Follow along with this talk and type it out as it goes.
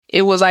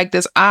it was like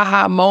this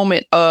aha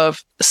moment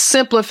of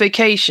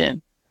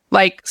simplification.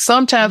 Like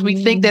sometimes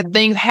we think that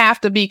things have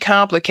to be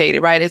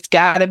complicated, right? It's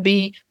got to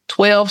be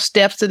 12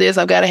 steps to this.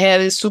 I've got to have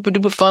this super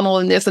duper funnel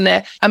and this and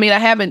that. I mean, I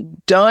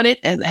haven't done it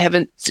and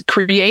haven't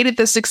created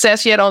the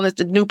success yet on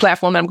the new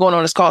platform that I'm going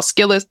on. It's called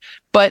Skillist,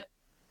 but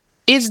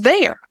it's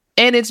there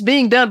and it's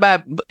being done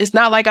by, it's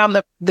not like I'm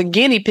the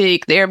guinea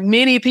pig. There are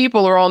many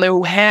people are on there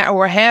who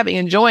are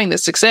enjoying the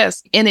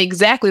success in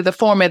exactly the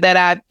format that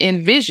I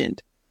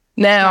envisioned.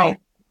 Now,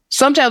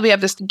 sometimes we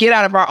have to get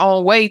out of our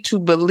own way to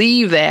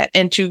believe that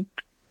and to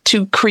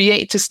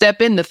create, to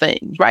step into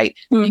things, right?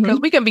 Because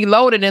we can be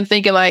loaded and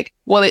thinking like,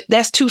 well,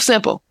 that's too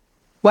simple.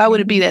 Why would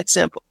it be that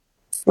simple?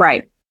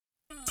 Right.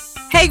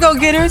 Hey,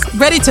 go-getters,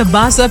 ready to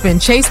boss up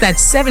and chase that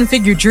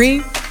 7-figure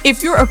dream?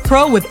 If you're a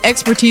pro with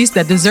expertise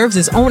that deserves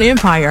its own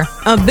empire,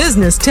 a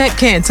business tech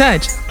can't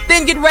touch,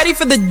 then get ready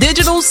for the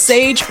Digital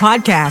Sage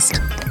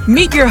Podcast.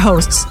 Meet your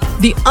hosts,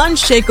 the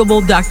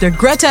unshakable Dr.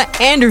 Greta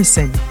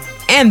Anderson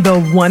and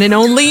the one and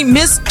only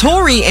Miss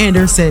Tori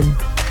Anderson.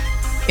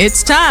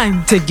 It's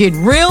time to get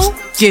real,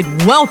 get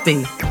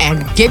wealthy,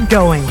 and get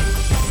going.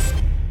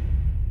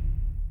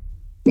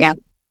 Yeah.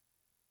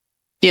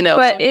 You know,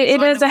 but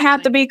it doesn't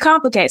have to be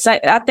complicated. So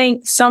I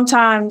think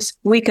sometimes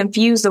we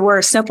confuse the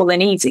word simple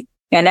and easy.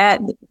 And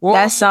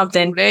that's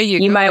something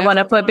you might want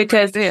to put,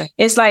 because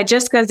it's like,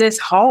 just because it's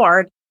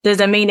hard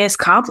doesn't mean it's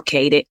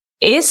complicated.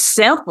 It's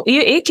simple.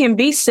 It can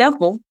be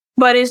simple,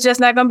 but it's just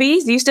not going to be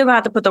easy. You still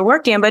have to put the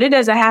work in, but it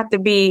doesn't have to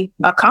be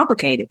a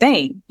complicated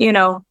thing, you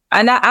know.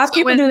 And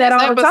people do that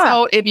all the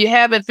time. If you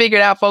haven't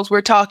figured out, folks,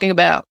 we're talking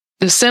about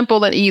the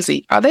simple and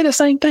easy. Are they the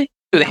same thing?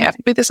 Do they have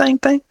to be the same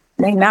thing?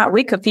 They're not.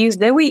 We confuse.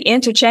 Then we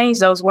interchange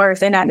those words.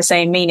 They're not the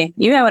same meaning.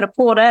 You have to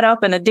pull that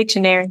up in a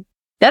dictionary.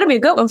 That'll be a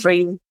good one for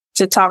you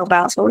to talk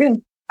about. So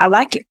I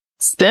like it.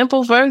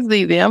 Simple versus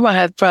easy. I'm going to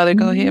have to probably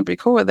go ahead and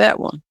record that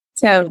one.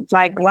 So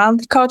like while I'm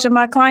coaching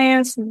my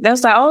clients, they're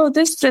like, oh,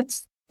 this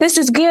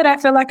is good. I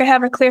feel like I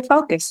have a clear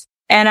focus.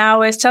 And I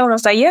always tell them, I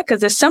was like, yeah,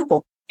 because it's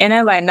simple. And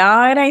they're like,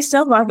 no, it ain't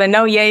simple. I said,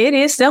 no, yeah, it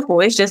is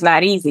simple. It's just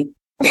not easy.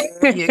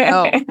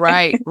 Oh,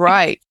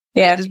 right.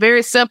 Yeah. It's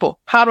very simple.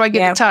 How do I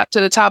get to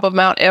the top of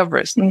Mount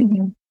Everest?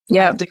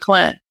 Yeah.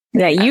 Decline.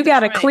 Yeah, you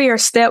got to clear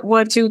step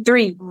 1, 2,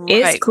 3. Right.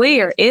 It's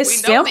clear.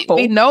 It's simple.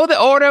 We know the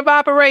order of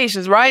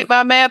operations, right?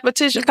 By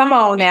mathematicians. Come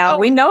on now.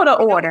 We know the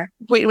order.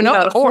 We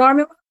know the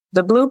formula,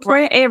 the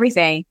blueprint,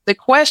 everything. The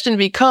question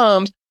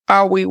becomes,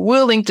 are we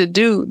willing to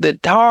do the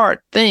hard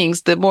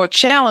things, the more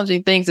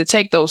challenging things, to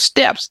take those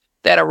steps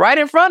that are right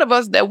in front of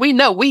us that we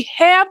know we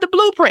have the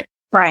blueprint?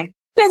 Right.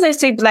 It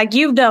seems like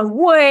you've done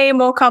way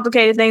more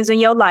complicated things in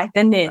your life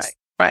than this.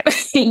 Right.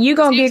 You're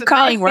going to get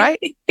caught.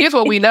 Right. Here's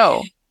what we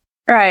know.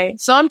 Right.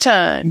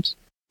 Sometimes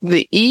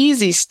the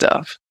easy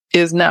stuff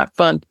is not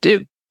fun to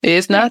do.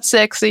 It's not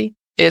sexy.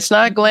 It's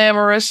not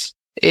glamorous.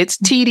 It's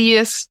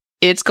tedious.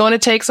 It's going to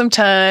take some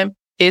time.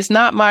 It's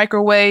not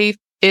microwave.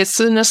 It's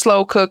in a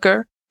slow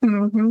cooker.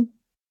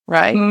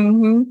 Right.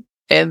 And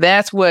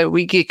that's what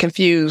we get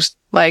confused.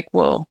 Like,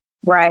 well.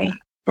 Right.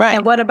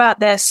 And what about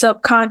that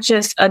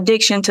subconscious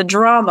addiction to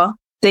drama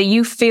that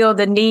you feel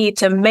the need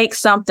to make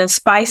something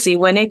spicy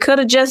when it could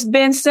have just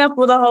been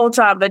simple the whole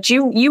time, but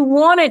you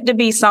want it to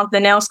be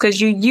something else because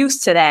you're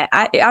used to that.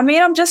 I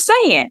mean, I'm just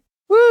saying,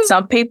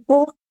 some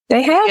people,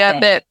 they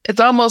have that.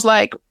 It's almost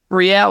like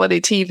reality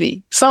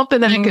TV.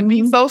 Something that can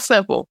be so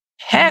simple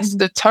has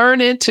to turn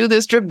into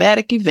this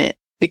dramatic event.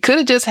 They could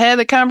have just had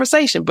the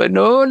conversation, but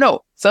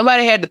no.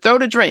 Somebody had to throw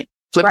the drink,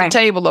 flip the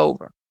table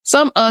over.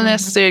 Some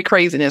unnecessary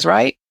craziness,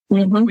 right?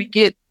 We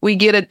get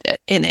it,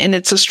 and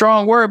it's a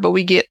strong word, but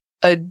we get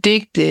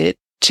addicted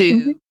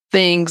to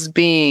things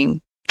being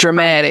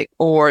dramatic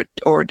or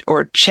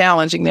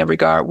challenging in that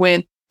regard.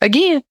 When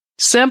again,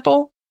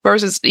 simple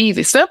versus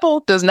easy.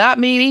 Simple does not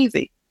mean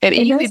easy, and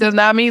easy does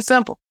not mean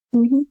simple.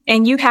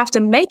 And you have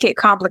to make it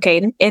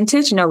complicated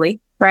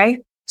intentionally,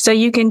 right? So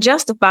you can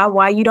justify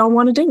why you don't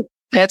want to do it.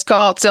 That's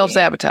called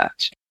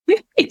self-sabotage.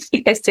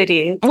 Yes, it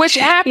is. Which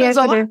happens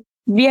a lot.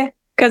 Yeah,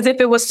 because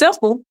if it was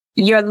simple,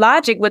 your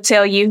logic would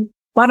tell you,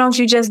 why don't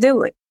you just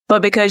do it?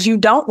 But because you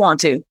don't want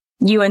to,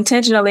 you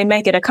intentionally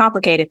make it a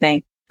complicated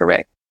thing.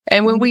 Correct.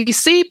 And when we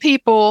see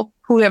people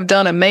who have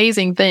done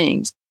amazing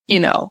things, you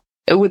know,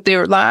 with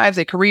their lives,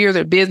 their career,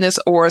 their business,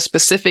 or a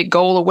specific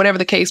goal or whatever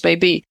the case may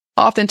be,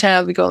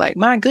 oftentimes we go like,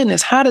 my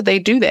goodness, how did they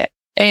do that?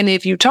 And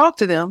if you talk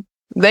to them,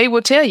 they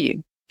will tell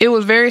you it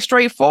was very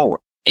straightforward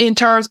in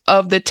terms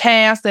of the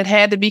tasks that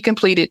had to be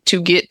completed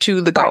to get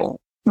to the goal.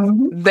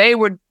 They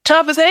were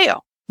tough as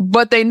hell,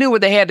 but they knew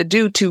what they had to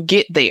do to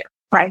get there.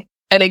 Right.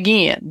 And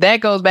again, that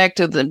goes back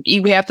to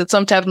we have to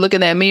sometimes look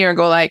in that mirror and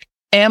go like,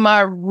 am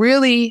I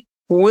really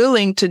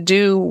willing to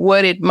do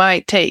what it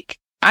might take?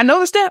 I know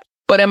the steps,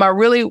 but am I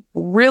really,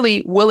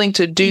 really willing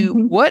to do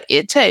what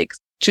it takes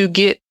to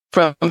get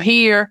from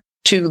here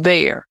to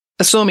there?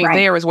 Assuming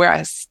there is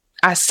where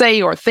I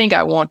say or think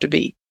I want to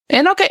be.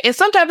 And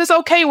sometimes it's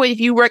okay when if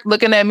you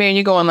look in that mirror and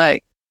you're going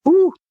like,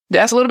 ooh,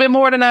 that's a little bit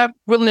more than I'm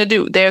willing to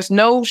do. There's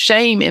no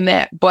shame in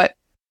that, but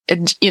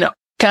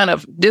kind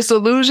of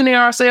disillusioning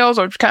ourselves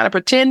or kind of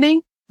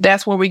pretending,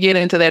 That's where we get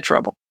into that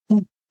trouble.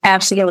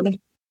 Absolutely.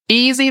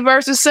 Easy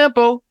versus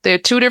simple. They're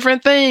two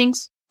different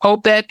things.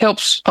 Hope that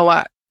helps a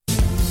lot.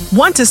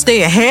 Want to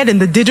stay ahead in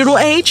the digital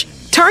age?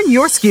 Turn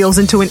your skills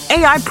into an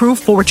AI-proof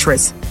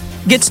fortress.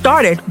 Get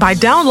started by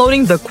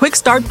downloading the Quick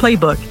Start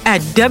Playbook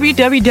at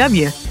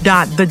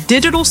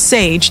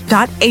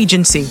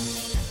www.thedigitalsage.agency.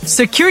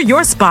 Secure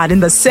your spot in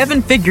the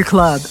 7-Figure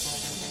Club.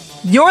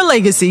 Your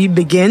legacy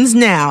begins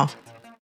now.